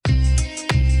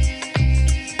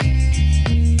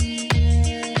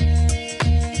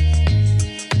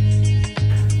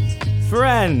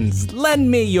Americans,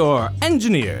 lend me your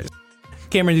engineers.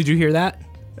 Cameron, did you hear that?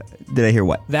 Did I hear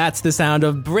what? That's the sound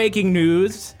of breaking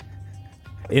news.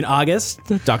 In August,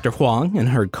 Dr. Huang and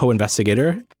her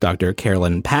co-investigator, Dr.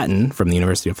 Carolyn Patton from the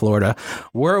University of Florida,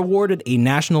 were awarded a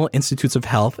National Institutes of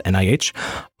Health, NIH,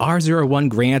 R01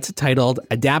 grant titled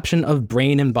Adaptation of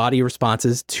Brain and Body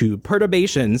Responses to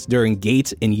Perturbations During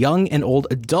Gait in Young and Old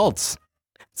Adults.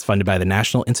 It's funded by the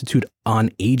National Institute on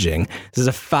Aging. This is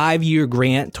a 5-year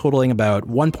grant totaling about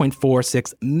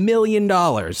 $1.46 million.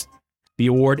 The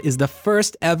award is the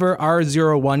first ever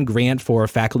R01 grant for a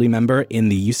faculty member in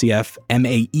the UCF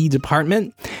MAE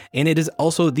department, and it is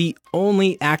also the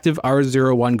only active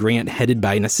R01 grant headed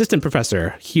by an assistant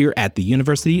professor here at the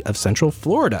University of Central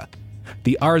Florida.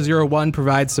 The R01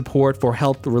 provides support for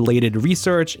health-related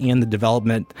research and the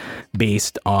development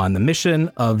based on the mission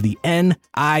of the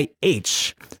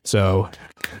NIH. So,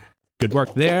 good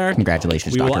work there.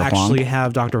 Congratulations, Dr. Dr. We will Huang. actually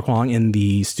have Dr. Huang in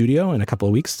the studio in a couple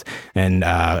of weeks. And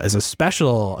as a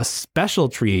special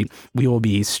treat, we will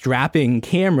be strapping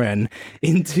Cameron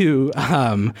into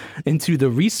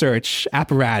the research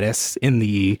apparatus in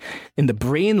the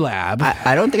brain lab.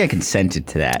 I don't think I consented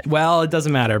to that. Well, it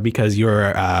doesn't matter because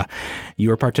your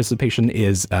participation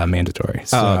is mandatory.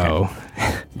 So,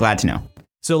 okay. Glad to know.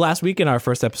 So last week in our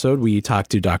first episode, we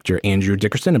talked to Dr. Andrew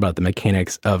Dickerson about the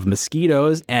mechanics of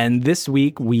mosquitoes. And this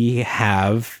week we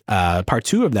have part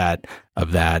 2 of that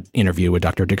interview with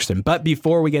Dr. Dickerson. But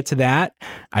before we get to that,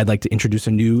 I'd like to introduce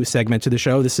a new segment to the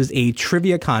show. This is a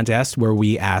trivia contest where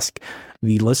we ask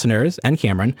the listeners and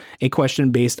Cameron a question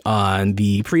based on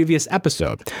the previous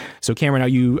episode. So Cameron, are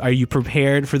you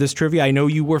prepared for this trivia? I know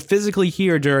you were physically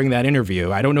here during that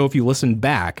interview. I don't know if you listened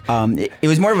back. It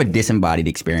was more of a disembodied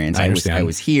experience. I understand. I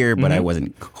was here, but I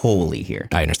wasn't wholly here.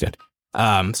 I understand.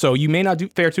 So you may not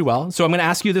fare too well. So I'm going to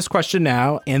ask you this question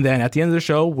now, and then at the end of the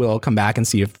show, we'll come back and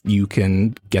see if you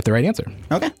can get the right answer.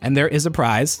 Okay. And there is a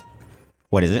prize.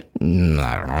 What is it? I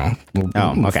don't know.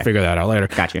 We'll okay. figure that out later.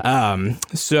 Gotcha.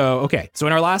 So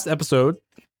in our last episode,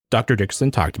 Dr.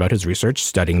 Dickerson talked about his research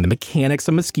studying the mechanics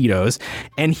of mosquitoes,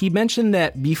 and he mentioned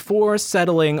that before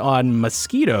settling on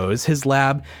mosquitoes, his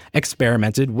lab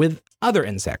experimented with other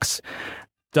insects.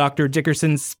 Dr.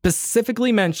 Dickerson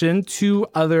specifically mentioned 2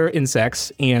 other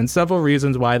insects and several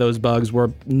reasons why those bugs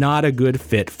were not a good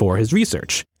fit for his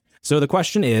research. So the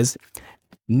question is,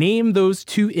 name those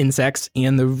 2 insects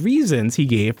and the reasons he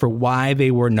gave for why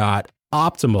they were not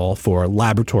optimal for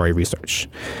laboratory research.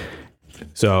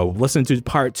 So listen to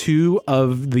part 2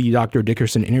 of the Dr.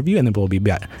 Dickerson interview, and then we'll be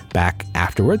back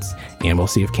afterwards, and we'll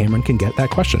see if Cameron can get that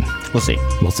question. We'll see.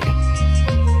 We'll see.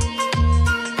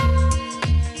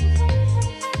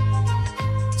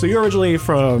 So you're originally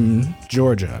from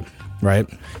Georgia, right?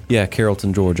 Yeah,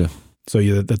 Carrollton, Georgia. So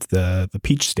that's the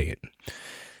peach state.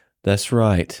 That's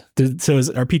right.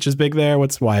 Are peaches big there?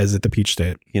 Why is it the peach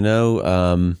state? You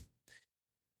know,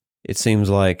 it seems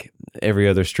like every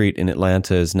other street in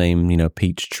Atlanta is named,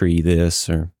 Peach Tree this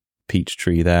or Peach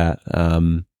Tree that.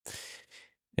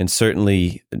 And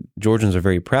certainly Georgians are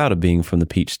very proud of being from the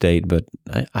peach state, but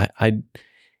I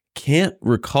can't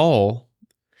recall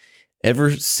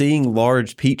ever seeing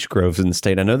large peach groves in the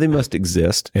state. I know they must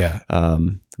exist. Yeah.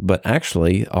 But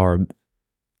actually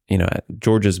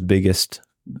Georgia's biggest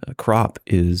crop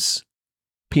is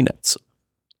peanuts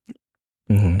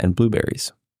and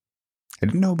blueberries. I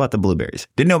didn't know about the blueberries.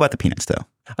 Didn't know about the peanuts, though.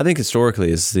 I think historically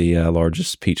is the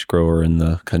largest peach grower in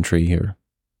the country or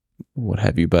what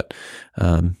have you. But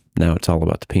now it's all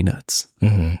about the peanuts.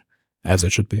 Mm-hmm. As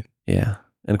it should be. Yeah.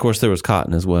 And of course there was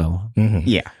cotton as well. Mm-hmm.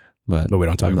 Yeah. But we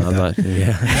don't talk about that.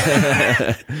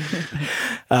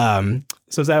 Yeah.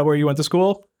 So is that where you went to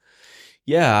school?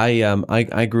 Yeah,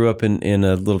 I grew up in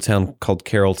a little town called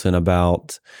Carrollton,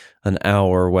 about an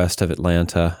hour west of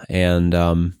Atlanta,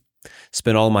 and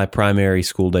spent all my primary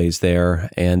school days there,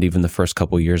 and even the first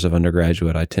couple of years of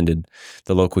undergraduate, I attended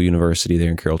the local university there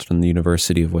in Carrollton, the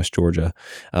University of West Georgia,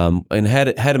 and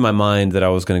had in my mind that I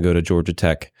was going to go to Georgia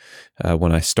Tech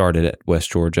when I started at West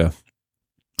Georgia.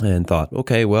 And thought,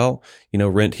 okay, well,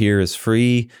 rent here is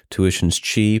free, tuition's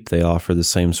cheap. They offer the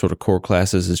same sort of core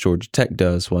classes as Georgia Tech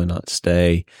does. Why not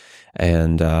stay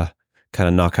and kind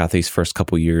of knock out these first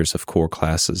couple years of core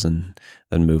classes and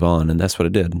then move on? And that's what I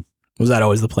did. Was that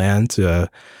always the plan to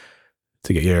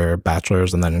get your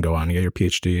bachelor's and then go on and get your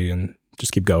PhD and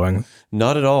just keep going?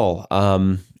 Not at all.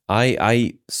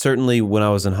 I certainly, when I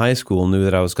was in high school, knew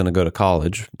that I was going to go to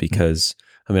college because.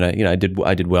 I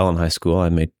did well in high school. I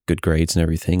made good grades and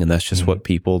everything, and that's just what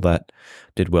people that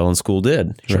did well in school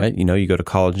did, Sure. right? You go to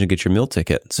college and get your meal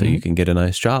ticket so you can get a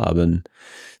nice job and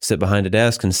sit behind a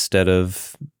desk instead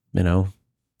of,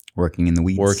 Working in the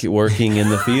weeds. working in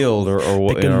the field,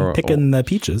 or picking the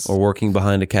peaches, or working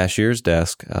behind a cashier's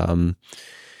desk.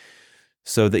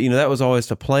 So that that was always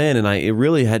the plan, and I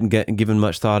really hadn't given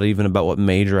much thought even about what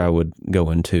major I would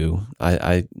go into.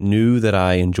 I knew that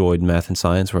I enjoyed math and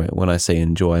science. Right? When I say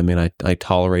enjoy, I mean I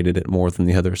tolerated it more than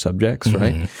the other subjects,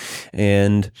 right?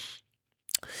 And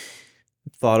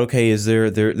thought, okay,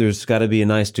 there's got to be a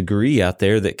nice degree out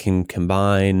there that can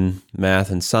combine math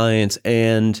and science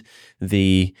and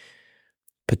the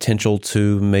potential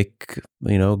to make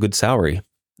a good salary.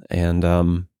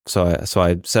 And so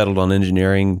I settled on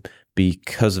engineering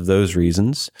because of those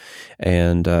reasons.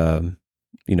 And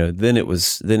then it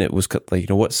was like,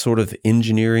 what sort of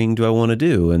engineering do I want to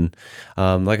do? And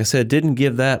like I said, didn't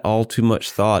give that all too much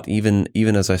thought. Even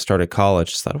as I started college,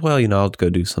 just thought, well, I'll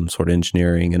go do some sort of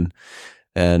engineering.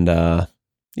 And I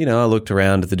looked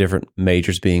around at the different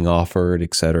majors being offered,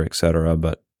 et cetera,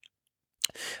 but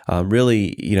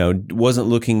really, wasn't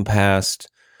looking past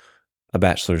a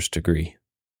bachelor's degree.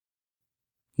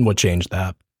 What changed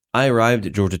that? I arrived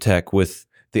at Georgia Tech with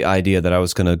the idea that I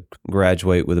was going to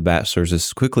graduate with a bachelor's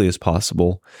as quickly as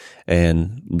possible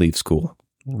and leave school,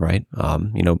 right?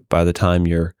 By the time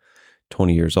you're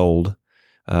 20 years old,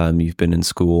 you've been in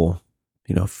school,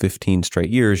 15 straight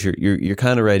years, you're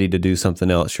kind of ready to do something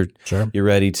else. You're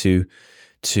ready to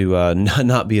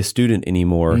not be a student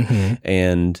anymore. Mm-hmm.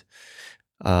 And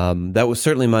that was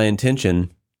certainly my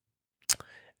intention.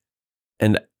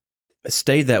 And it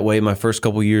stayed that way my first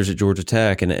couple of years at Georgia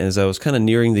Tech. And as I was kind of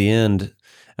nearing the end,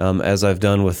 as I've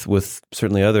done with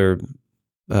certainly other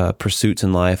pursuits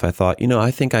in life, I thought,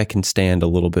 I think I can stand a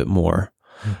little bit more.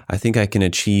 Mm-hmm. I think I can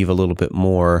achieve a little bit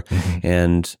more. Mm-hmm.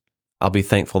 And I'll be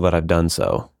thankful that I've done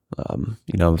so. I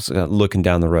was looking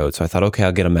down the road. So I thought, okay,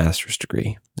 I'll get a master's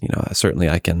degree. Certainly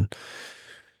I can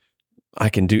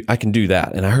do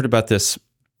that. And I heard about this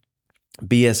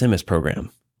BSMS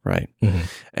program. Right. Mm-hmm.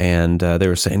 And they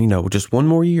were saying, just one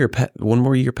more year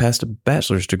past a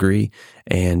bachelor's degree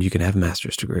and you can have a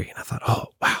master's degree. And I thought, oh,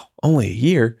 wow, only a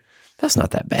year. That's not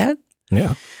that bad.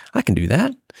 Yeah. I can do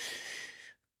that.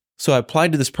 So I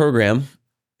applied to this program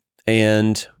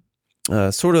and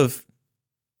sort of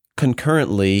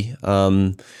concurrently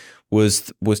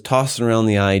was tossing around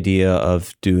the idea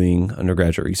of doing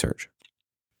undergraduate research.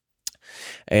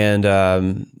 And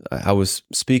I was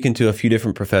speaking to a few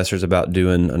different professors about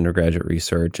doing undergraduate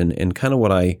research, and kind of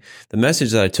the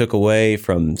message that I took away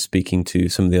from speaking to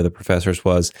some of the other professors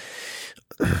was,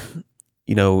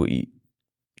 you're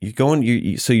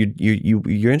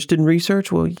interested in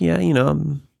research? Well, yeah,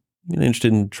 I'm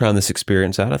interested in trying this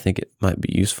experience out. I think it might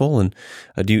be useful. And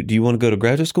do you want to go to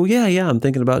graduate school? Yeah, I'm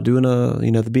thinking about doing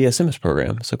the BSMS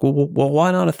program. It's like, well,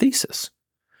 why not a thesis?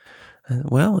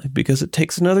 Well, because it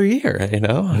takes another year,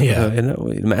 Yeah.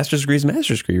 Master's degree is a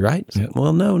master's degree, right? Yeah.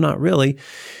 Well, no, not really.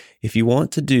 If you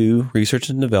want to do research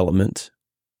and development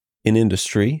in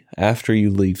industry after you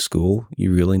leave school,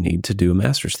 you really need to do a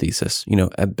master's thesis,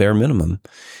 at bare minimum.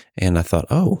 And I thought,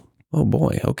 oh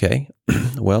boy, okay.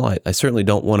 Well, I certainly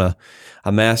don't want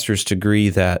a master's degree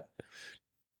that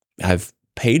I've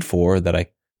paid for that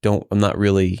I'm not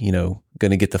really,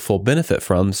 going to get the full benefit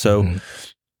from. So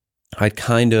I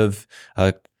kind of,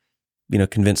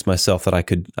 convinced myself that I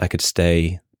could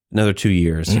stay another 2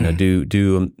 years,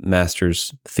 do a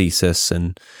master's thesis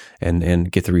and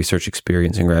get the research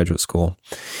experience in graduate school.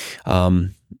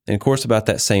 And of course, about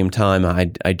that same time,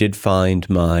 I did find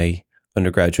my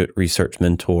undergraduate research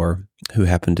mentor, who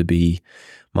happened to be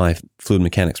my fluid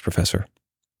mechanics professor.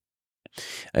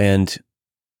 And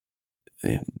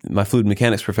my fluid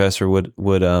mechanics professor would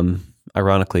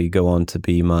ironically go on to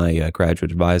be my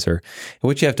graduate advisor. And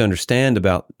what you have to understand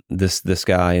about this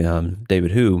guy,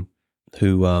 David who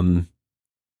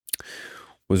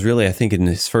was really, I think, in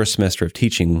his first semester of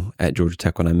teaching at Georgia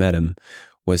Tech when I met him,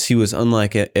 he was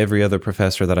unlike every other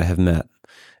professor that I have met.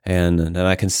 And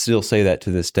I can still say that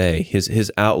to this day.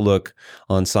 His outlook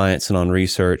on science and on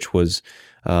research was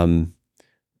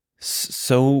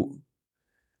so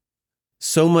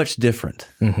much different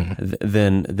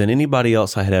than anybody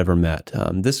else I had ever met.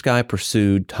 This guy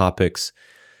pursued topics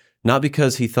not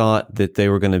because he thought that they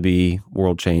were going to be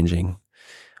world-changing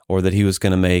or that he was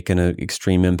going to make an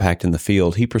extreme impact in the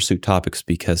field. He pursued topics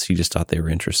because he just thought they were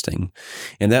interesting.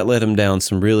 And that led him down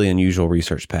some really unusual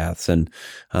research paths. And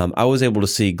I was able to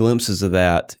see glimpses of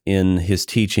that in his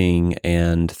teaching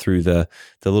and through the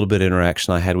little bit of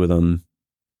interaction I had with him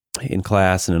in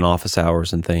class and in office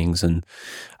hours and things. And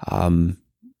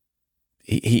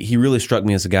he really struck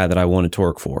me as a guy that I wanted to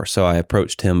work for. So I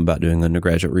approached him about doing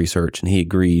undergraduate research, and he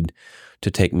agreed to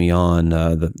take me on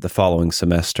the following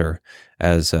semester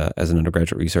as an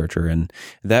undergraduate researcher. And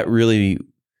that really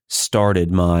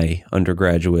started my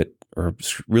undergraduate, or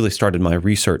really started my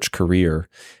research career.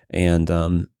 And,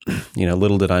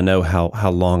 little did I know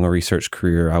how long a research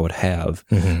career I would have.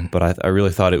 Mm-hmm. But I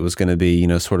really thought it was going to be,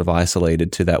 sort of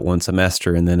isolated to that one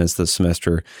semester. And then as the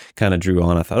semester kind of drew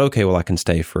on, I thought, okay, well, I can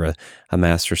stay for a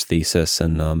master's thesis.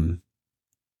 And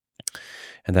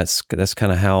that's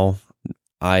kind of how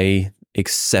I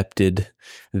accepted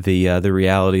the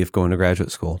reality of going to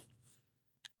graduate school.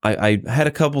 I had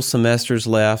a couple semesters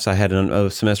left. I had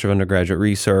a semester of undergraduate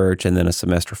research and then a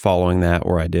semester following that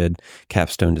where I did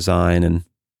capstone design, and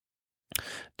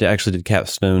actually did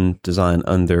capstone design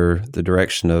under the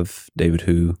direction of David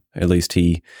Hu. At least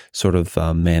he sort of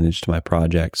managed my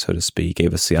project, so to speak,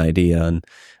 gave us the idea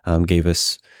and gave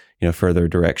us further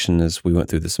direction as we went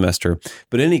through the semester.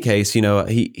 But in any case,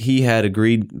 he had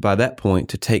agreed by that point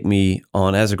to take me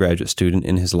on as a graduate student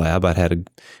in his lab. I'd had a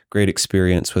great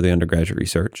experience with the undergraduate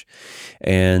research.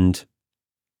 And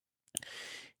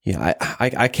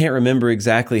I can't remember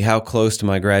exactly how close to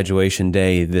my graduation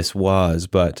day this was,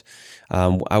 but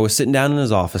I was sitting down in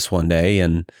his office one day,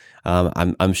 and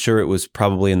I'm sure it was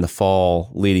probably in the fall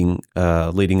leading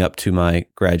up to my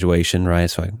graduation,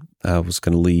 right? So I was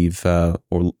going to leave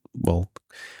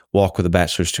walk with a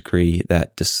bachelor's degree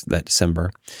that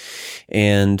December.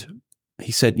 And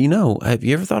he said, have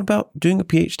you ever thought about doing a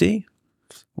PhD?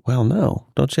 Well, no.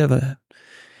 Don't you you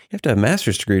have to have a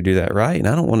master's degree to do that, right? And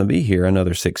I don't want to be here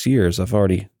another 6 years. I've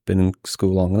already been in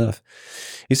school long enough.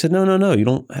 He said, no. You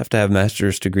don't have to have a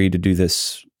master's degree to do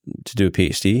this, to do a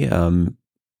PhD.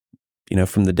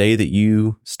 From the day that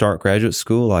you start graduate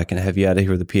school, I can have you out of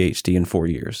here with a PhD in 4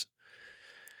 years.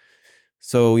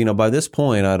 So, by this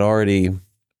point, I'd already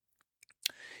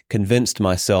convinced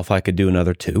myself I could do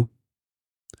another 2.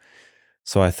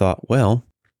 So I thought, well,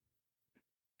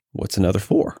 what's another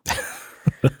 4?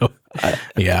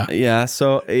 Yeah. Yeah.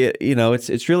 So,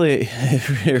 it's really,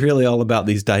 really all about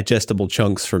these digestible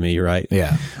chunks for me, right?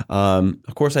 Yeah.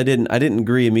 Of course, I didn't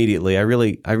agree immediately. I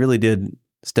really did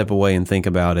step away and think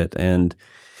about it, and,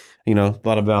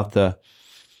 thought about the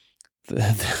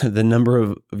number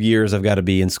of years I've got to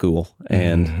be in school,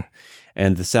 and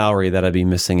the salary that I'd be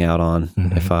missing out on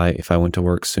if I went to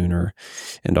work sooner,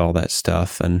 and all that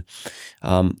stuff. And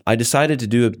I decided to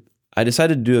do a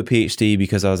PhD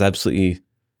because I was absolutely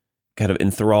kind of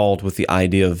enthralled with the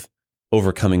idea of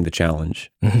overcoming the challenge.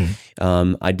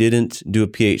 I didn't do a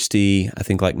PhD, I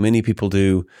think, like many people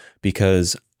do,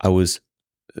 because I was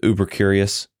uber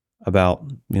curious about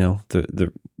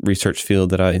the research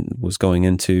field that I was going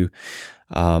into.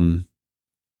 I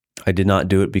did not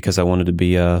do it because I wanted to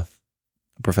be a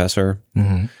professor.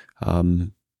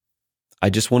 I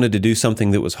just wanted to do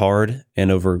something that was hard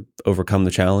and overcome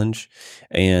the challenge,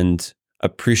 and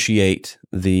appreciate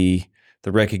the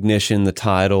recognition, the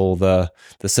title, the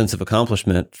sense of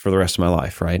accomplishment for the rest of my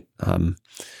life. Right.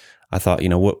 I thought,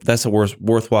 that's a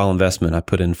worthwhile investment. I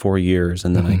put in 4 years,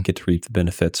 and then I get to reap the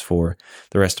benefits for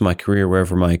the rest of my career,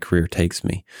 wherever my career takes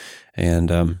me. And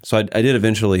so I did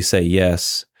eventually say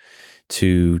yes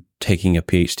to taking a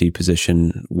PhD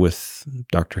position with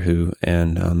Dr. Hu,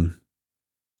 and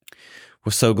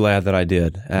was so glad that I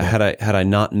did. Had I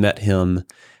not met him,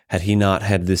 had he not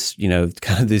had this,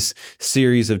 kind of this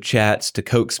series of chats to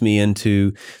coax me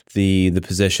into the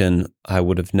position, I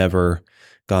would have never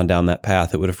gone down that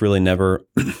path. It would have really never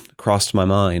crossed my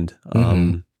mind.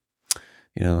 But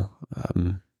now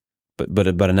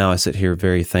I sit here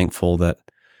very thankful that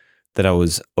I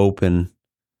was open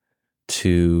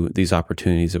to these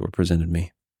opportunities that were presented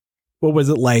me. What was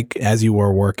it like as you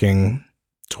were working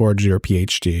towards your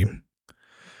PhD?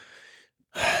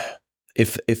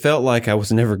 It felt like I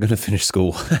was never going to finish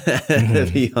school, to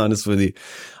be honest with you.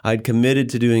 I'd committed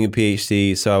to doing a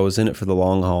PhD, so I was in it for the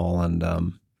long haul, and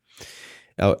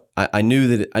I knew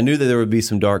that there would be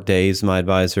some dark days. My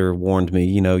advisor warned me,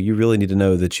 you really need to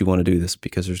know that you want to do this,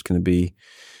 because there's going to be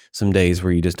some days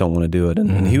where you just don't want to do it,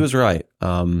 and he was right.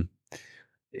 More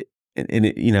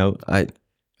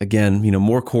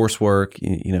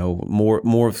coursework,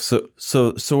 more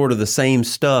so sort of the same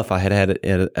stuff I had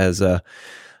as a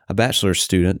bachelor's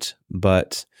student,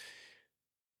 but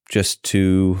just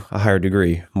to a higher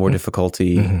degree, more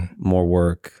difficulty, more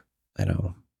work,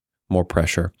 more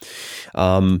pressure.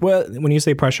 Well, when you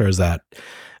say pressure, is that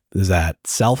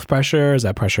self pressure? Is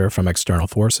that pressure from external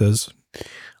forces?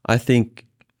 I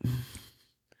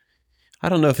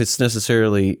don't know if it's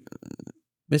necessarily.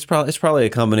 It's probably a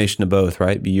combination of both,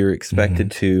 right? But you're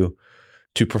expected to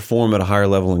perform at a higher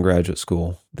level in graduate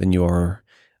school than you are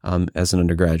as an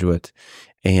undergraduate,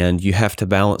 and you have to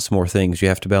balance more things. You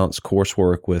have to balance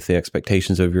coursework with the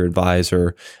expectations of your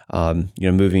advisor.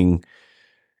 Moving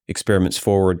experiments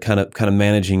forward, kind of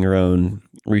managing your own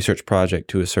research project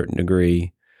to a certain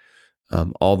degree,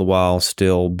 all the while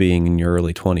still being in your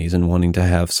early 20s and wanting to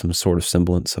have some sort of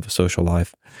semblance of a social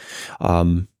life.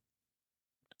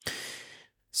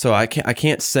 So I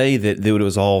can't say that it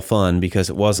was all fun, because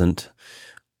it wasn't,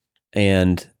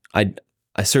 and I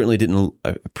certainly didn't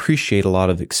appreciate a lot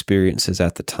of experiences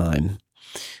at the time.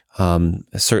 I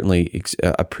certainly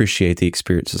appreciate the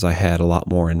experiences I had a lot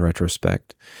more in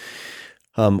retrospect.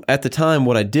 At the time,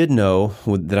 what I did know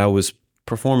that I was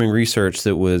performing research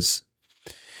that was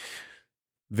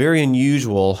very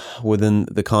unusual within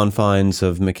the confines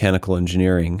of mechanical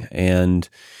engineering, and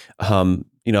I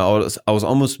was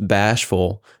almost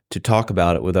bashful to talk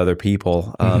about it with other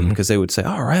people, because they would say,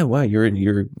 "All right, well, you're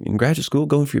in graduate school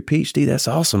going for your PhD. That's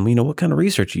awesome. What kind of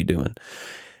research are you doing?"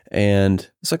 And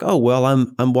it's like, "Oh, well,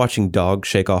 I'm watching dogs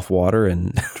shake off water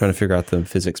and trying to figure out the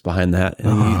physics behind that."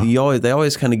 And they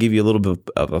always kind of give you a little bit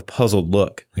of a puzzled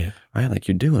look, right? Like,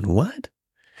 "You're doing what?"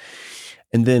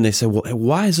 And then they say, "Well,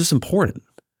 why is this important?"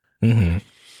 Mm-hmm.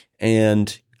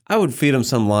 And I would feed them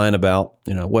some line about,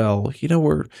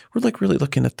 we're like really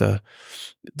looking to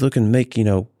make,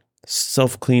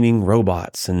 self-cleaning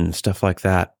robots and stuff like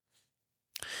that.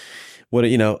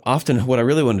 Often what I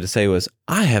really wanted to say was,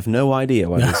 I have no idea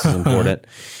why this is important.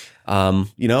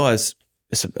 As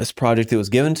a project that was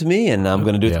given to me, and I'm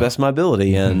going to do it to the best of my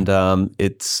ability. Mm-hmm. And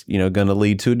it's, going to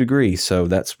lead to a degree. So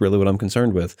that's really what I'm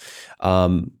concerned with.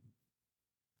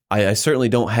 I certainly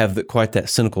don't have quite that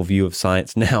cynical view of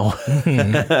science now,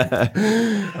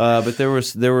 but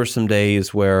there were some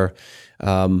days where,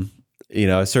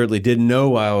 I certainly didn't know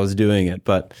why I was doing it,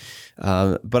 but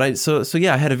I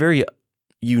had a very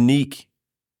unique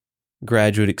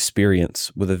graduate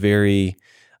experience with a very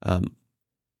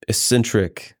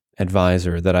eccentric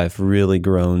advisor that I've really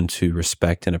grown to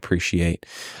respect and appreciate.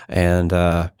 And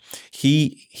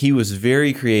he was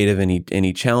very creative, and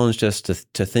he challenged us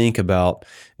to think about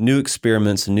new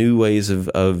experiments, new ways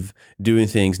of doing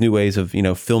things, new ways of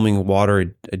filming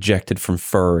water ejected from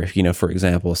fur. For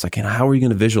example, it's like, how are you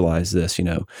going to visualize this?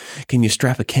 Can you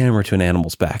strap a camera to an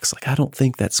animal's back? It's like, I don't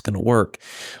think that's going to work,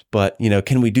 but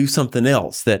can we do something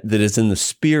else that is in the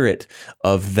spirit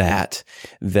of that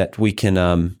we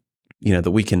can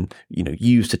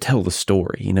use to tell the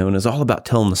story, and it's all about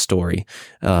telling the story.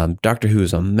 Doctor Who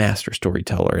is a master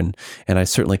storyteller, and I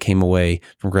certainly came away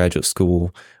from graduate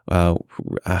school, I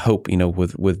hope,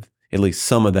 with at least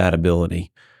some of that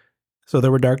ability. So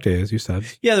there were dark days, you said.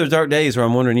 Yeah, there were dark days where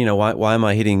I'm wondering, why am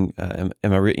I hitting, I'm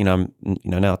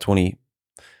now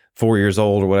 24 years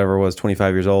old or whatever it was,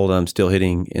 25 years old, I'm still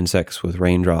hitting insects with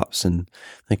raindrops and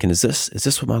thinking, is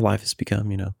this what my life has become,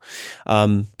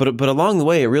 But along the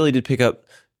way, it really did pick up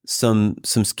some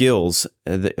skills.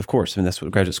 That, of course, that's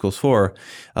what graduate school's for.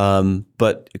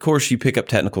 But of course, you pick up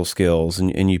technical skills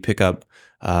and you pick up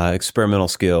experimental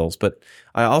skills. But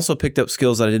I also picked up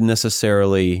skills that I didn't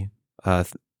necessarily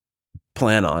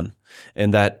plan on.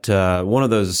 And that one of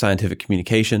those is scientific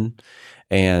communication,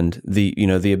 and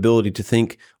the ability to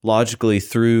think logically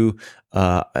through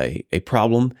a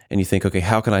problem, and you think, okay,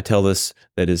 how can I tell this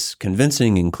that is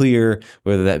convincing and clear,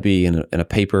 whether that be in a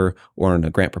paper or in a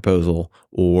grant proposal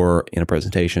or in a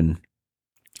presentation.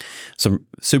 So I'm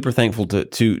super thankful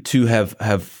to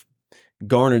have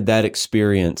garnered that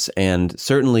experience, and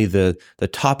certainly the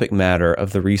topic matter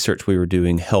of the research we were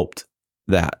doing helped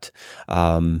that.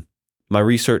 My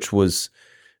research was,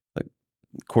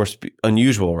 of course,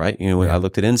 unusual, right? I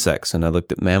looked at insects and I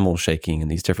looked at mammal shaking and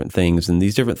these different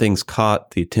things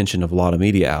caught the attention of a lot of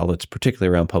media outlets,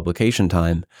 particularly around publication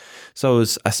time. So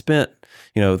I spent,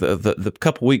 the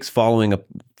couple weeks following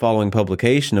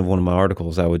publication of one of my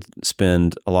articles, I would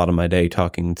spend a lot of my day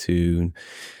talking to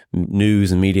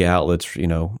news and media outlets,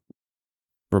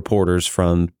 reporters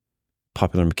from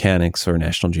Popular Mechanics or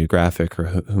National Geographic or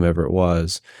whomever it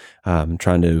was,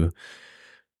 trying to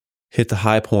hit the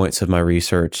high points of my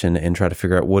research and try to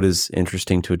figure out what is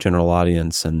interesting to a general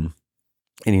audience. And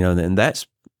that's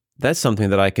something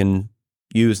that I can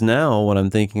use now when I'm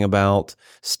thinking about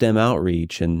STEM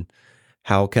outreach and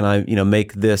how can I,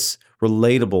 make this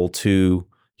relatable to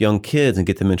young kids and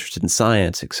get them interested in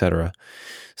science, et cetera.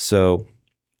 So,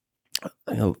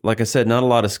 like I said, not a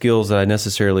lot of skills that I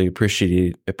necessarily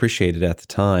appreciated at the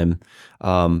time.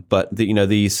 But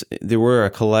there were a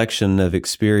collection of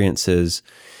experiences,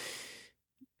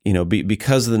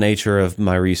 because of the nature of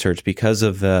my research, because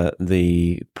of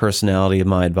the personality of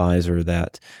my advisor,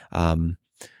 that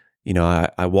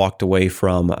I walked away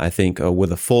from, I think,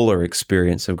 with a fuller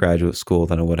experience of graduate school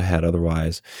than I would have had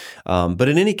otherwise. But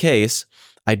in any case,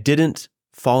 I didn't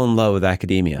fall in love with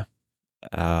academia.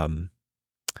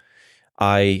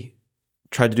 I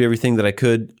tried to do everything that I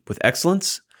could with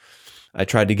excellence. I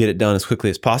tried to get it done as quickly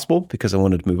as possible because I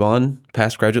wanted to move on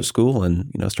past graduate school and,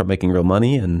 start making real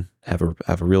money and have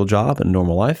a real job and a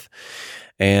normal life.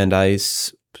 And I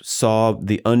saw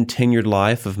the untenured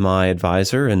life of my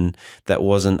advisor, and that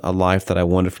wasn't a life that I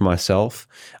wanted for myself.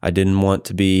 I didn't want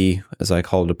to be, as I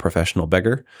call it, a professional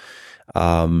beggar.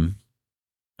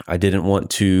 I didn't want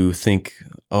to think,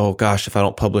 oh gosh, if I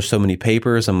don't publish so many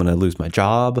papers, I'm going to lose my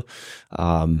job.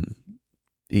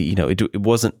 It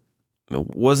wasn't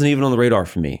even on the radar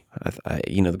for me.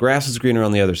 The grass is greener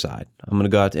on the other side. I'm going to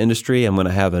go out to industry. I'm going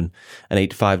to have an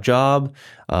 8-to-5 job.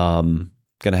 Going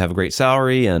to have a great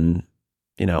salary and,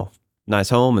 nice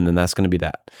home. And then that's going to be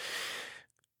that.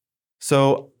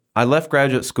 So I left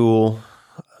graduate school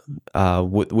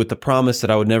with the promise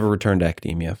that I would never return to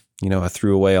academia. I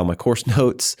threw away all my course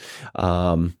notes,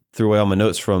 threw away all my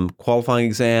notes from qualifying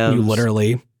exams. You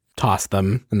literally tossed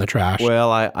them in the trash.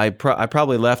 Well, I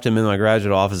probably left him in my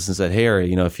graduate office and said,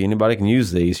 Harry, if anybody can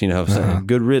use these,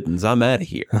 good riddance, I'm out of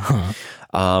here.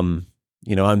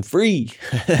 I'm free.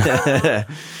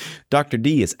 Dr.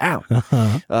 D is out.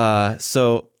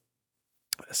 So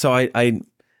I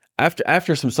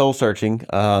after some soul searching,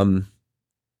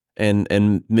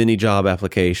 and many job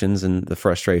applications and the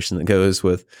frustration that goes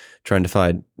with trying to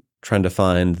find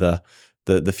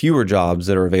the fewer jobs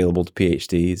that are available to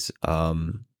PhDs.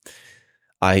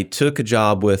 I took a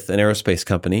job with an aerospace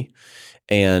company,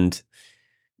 and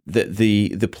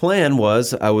the plan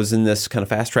was I was in this kind of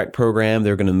fast track program.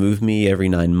 They're going to move me every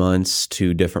 9 months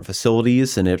to different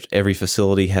facilities, and every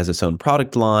facility has its own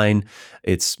product line.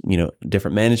 It's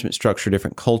different management structure,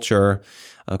 different culture.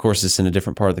 Of course, it's in a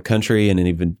different part of the country and an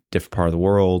even different part of the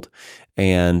world.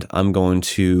 And I'm going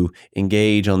to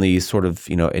engage on these sort of,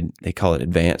 they call it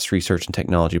advanced research and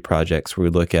technology projects, where we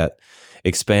look at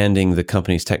expanding the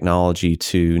company's technology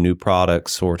to new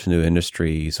products or to new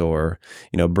industries, or,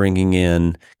 bringing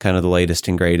in kind of the latest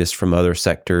and greatest from other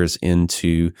sectors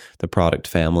into the product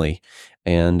family.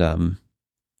 And,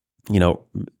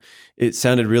 it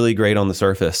sounded really great on the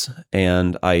surface.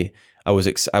 And I was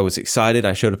excited.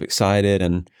 I showed up excited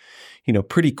and,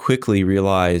 pretty quickly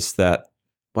realized that,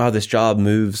 wow, this job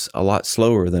moves a lot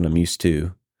slower than I'm used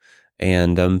to.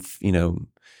 And I'm,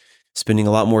 spending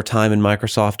a lot more time in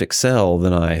Microsoft Excel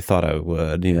than I thought I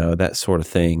would, that sort of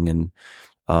thing. And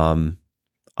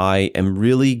I am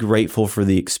really grateful for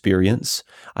the experience.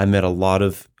 I met a lot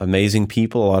of amazing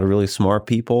people, a lot of really smart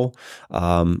people.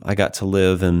 I got to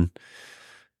live in,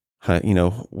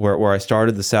 where I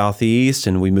started, the Southeast,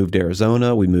 and we moved to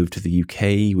Arizona, we moved to the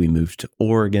UK, we moved to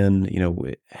Oregon.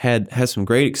 We had some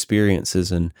great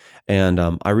experiences, and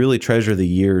I really treasure the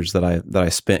years that I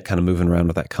spent kind of moving around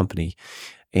with that company.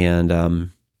 And I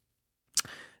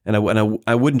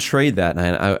wouldn't trade that,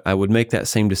 and I would make that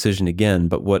same decision again.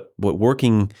 But what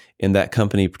working in that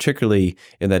company, particularly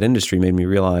in that industry, made me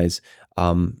realize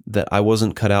that I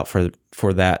wasn't cut out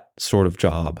for that sort of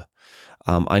job.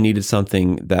 I needed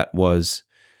something that was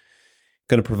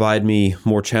going to provide me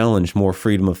more challenge, more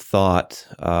freedom of thought,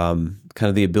 kind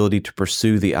of the ability to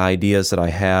pursue the ideas that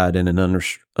I had in an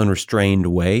unrestrained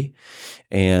way,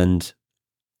 and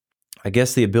I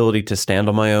guess the ability to stand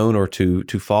on my own or to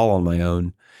fall on my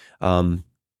own.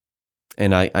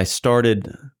 And I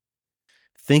started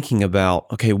thinking about,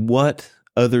 okay, what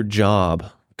other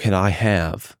job can I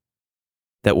have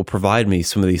that will provide me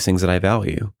some of these things that I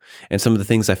value and some of the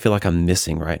things I feel like I'm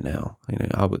missing right now.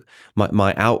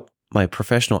 My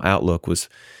professional outlook was,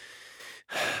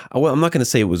 well, I'm not going to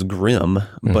say it was grim,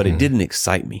 but it didn't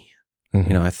excite me.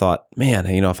 Mm-hmm. I thought, man,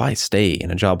 if I stay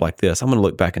in a job like this, I'm going to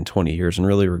look back in 20 years and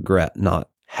really regret not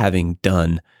having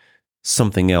done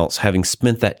something else, having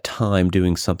spent that time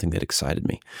doing something that excited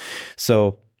me.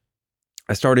 So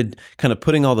I started kind of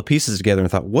putting all the pieces together and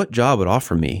thought, what job would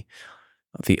offer me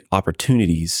the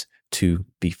opportunities to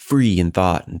be free in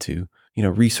thought and to,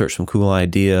 research some cool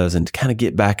ideas and to kind of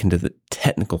get back into the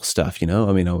technical stuff, I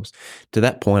was, to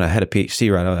that point, I had a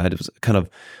PhD, right? I was kind of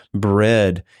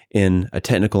bred in a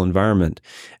technical environment.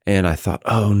 And I thought,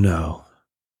 oh no,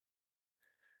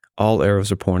 all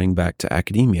arrows are pointing back to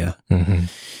academia. Mm-hmm.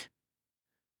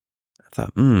 I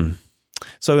thought,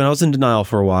 So I was in denial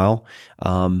for a while.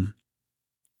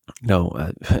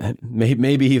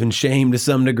 Maybe even shame to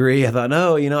some degree. I thought,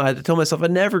 no, I had to tell myself I'd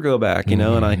never go back, and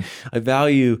I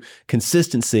value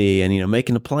consistency and,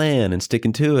 making a plan and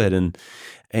sticking to it.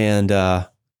 And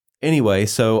anyway,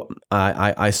 so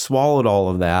I swallowed all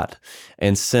of that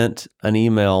and sent an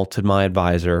email to my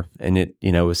advisor, and it,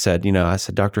 was said, I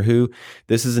said, Dr. Who,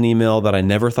 this is an email that I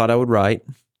never thought I would write,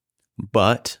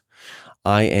 but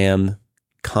I am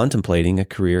contemplating a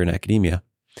career in academia.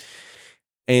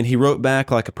 And he wrote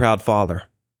back like a proud father,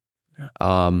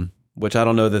 which I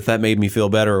don't know that made me feel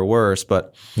better or worse,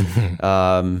 but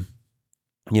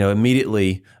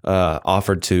immediately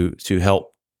offered to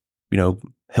help,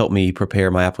 help me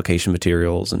prepare my application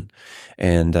materials and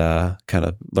kind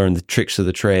of learn the tricks of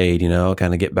the trade,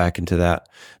 kind of get back into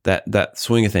that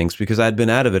swing of things, because I'd been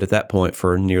out of it at that point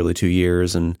for nearly 2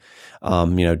 years and,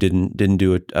 didn't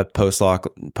do a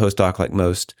postdoc like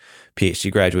most PhD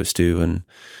graduates do. And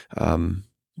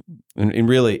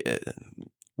really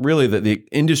the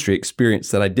industry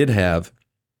experience that I did have,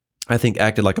 I think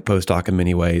acted like a postdoc in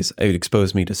many ways. It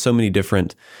exposed me to so many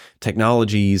different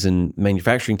technologies and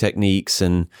manufacturing techniques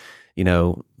and,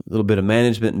 a little bit of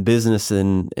management and business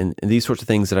and these sorts of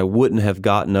things that I wouldn't have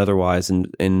gotten otherwise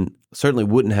and certainly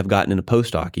wouldn't have gotten in a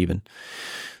postdoc even.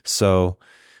 So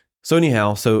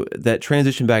anyhow, that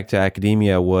transition back to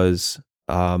academia was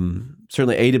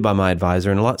certainly aided by my advisor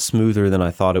and a lot smoother than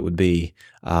I thought it would be.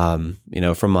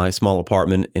 From my small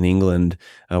apartment in England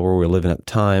where we were living at the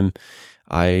time,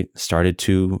 I started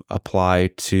to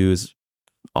apply to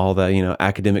all the,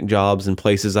 academic jobs and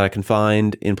places that I can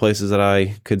find in places that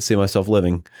I could see myself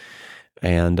living.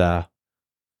 And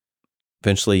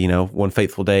eventually, one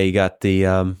fateful day, got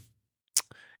the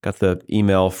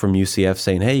email from UCF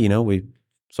saying, "Hey, we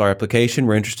saw our application.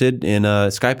 We're interested in a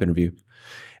Skype interview."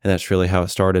 And that's really how it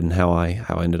started and how I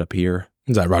ended up here.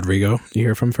 Is that Rodrigo you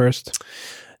hear from first?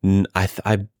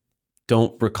 I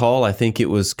don't recall. I think it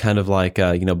was kind of like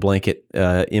blanket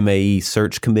MAE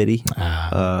search committee.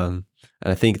 And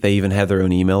I think they even had their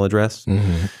own email address.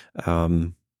 Mm-hmm.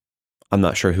 I'm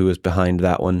not sure who was behind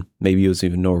that one. Maybe it was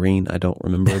even Noreen. I don't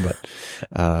remember, but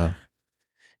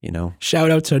shout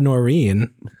out to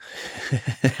Noreen.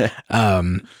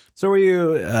 So were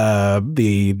you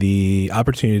the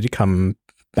opportunity to come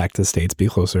back to the States, be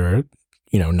closer,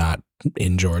 not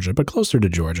in Georgia, but closer to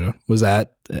Georgia, was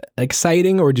that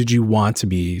exciting, or did you want to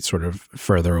be sort of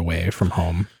further away from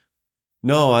home?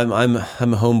 No, I'm a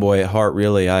homeboy at heart,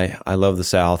 really. I love the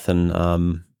South, and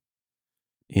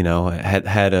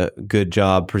had a good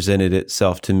job presented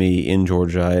itself to me in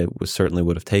Georgia, I certainly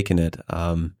would have taken it.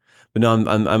 But no,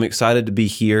 I'm excited to be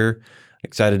here.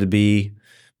 Excited to be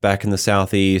back in the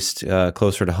Southeast,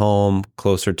 closer to home,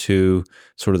 closer to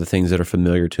sort of the things that are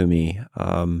familiar to me.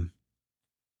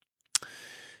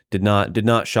 Did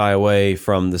not shy away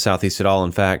from the Southeast at all.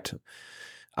 In fact,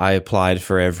 I applied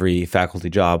for every faculty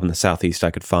job in the Southeast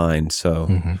I could find. So,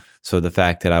 So the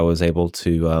fact that I was able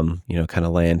to, kind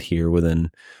of land here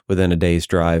within a day's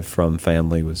drive from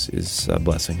family is a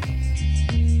blessing.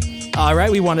 All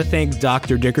right, we want to thank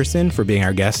Dr. Dickerson for being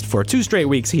our guest for 2 straight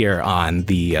weeks here on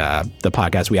the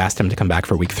podcast. We asked him to come back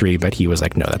for week 3, but he was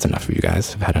like, "No, that's enough for you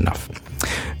guys. I've had enough."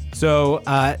 So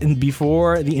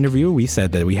before the interview, we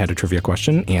said that we had a trivia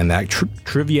question, and that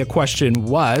trivia question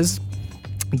was,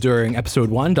 during episode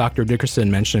 1, Dr. Dickerson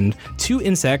mentioned 2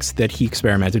 insects that he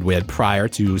experimented with prior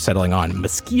to settling on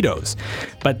mosquitoes,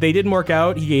 but they didn't work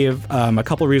out. He gave a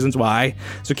couple reasons why.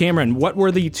 So Cameron, what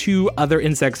were the 2 other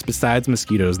insects besides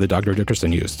mosquitoes that Dr.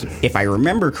 Dickerson used? If I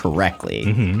remember correctly,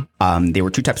 there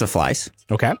were 2 types of flies.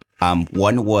 Okay.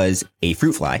 One was a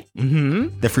fruit fly.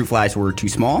 Mm-hmm. The fruit flies were too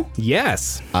small.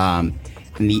 Yes. And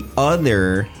the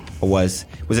other was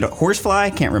it a horsefly? I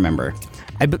can't remember.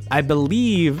 I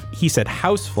believe he said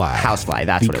housefly. Housefly,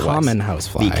 that's what it was. The common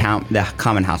housefly. The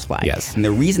common housefly. Yes. And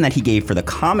the reason that he gave for the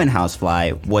common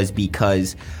housefly was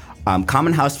because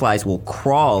common houseflies will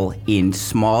crawl in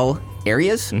small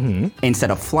areas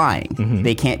instead of flying. Mm-hmm.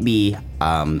 They can't be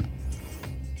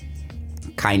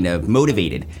kind of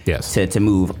motivated to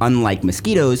move, unlike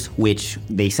mosquitoes, which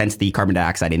they sense the carbon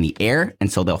dioxide in the air,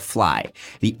 and so they'll fly.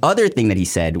 The other thing that he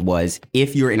said was,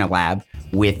 if you're in a lab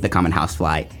with the common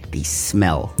housefly, they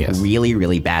smell really,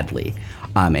 really badly.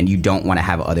 And you don't want to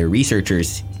have other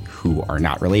researchers who are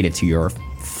not related to your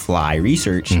fly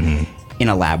research in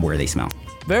a lab where they smell.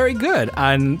 Very good.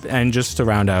 And just to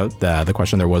round out the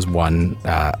question, there was one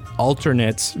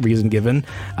alternate reason given.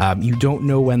 You don't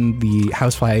know when the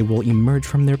housefly will emerge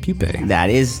from their pupae.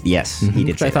 That is, yes, he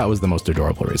did say I thought was the most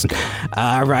adorable reason.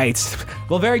 All right.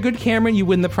 Well, very good, Cameron. You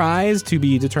win the prize, to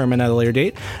be determined at a later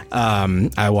date.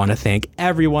 I want to thank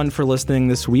everyone for listening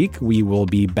this week. We will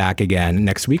be back again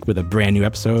next week with a brand new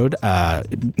episode,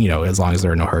 as long as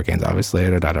there are no hurricanes, obviously.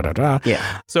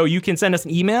 Yeah. So you can send us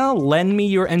an email,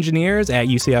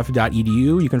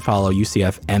 lendmeyourengineers@ucf.edu. You can follow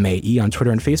UCF MAE on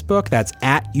Twitter and Facebook. That's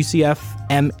at UCF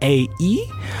MAE.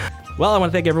 Well, I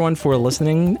want to thank everyone for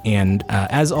listening. And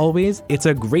as always, it's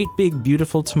a great, big,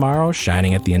 beautiful tomorrow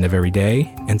shining at the end of every day.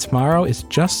 And tomorrow is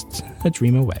just a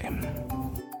dream away.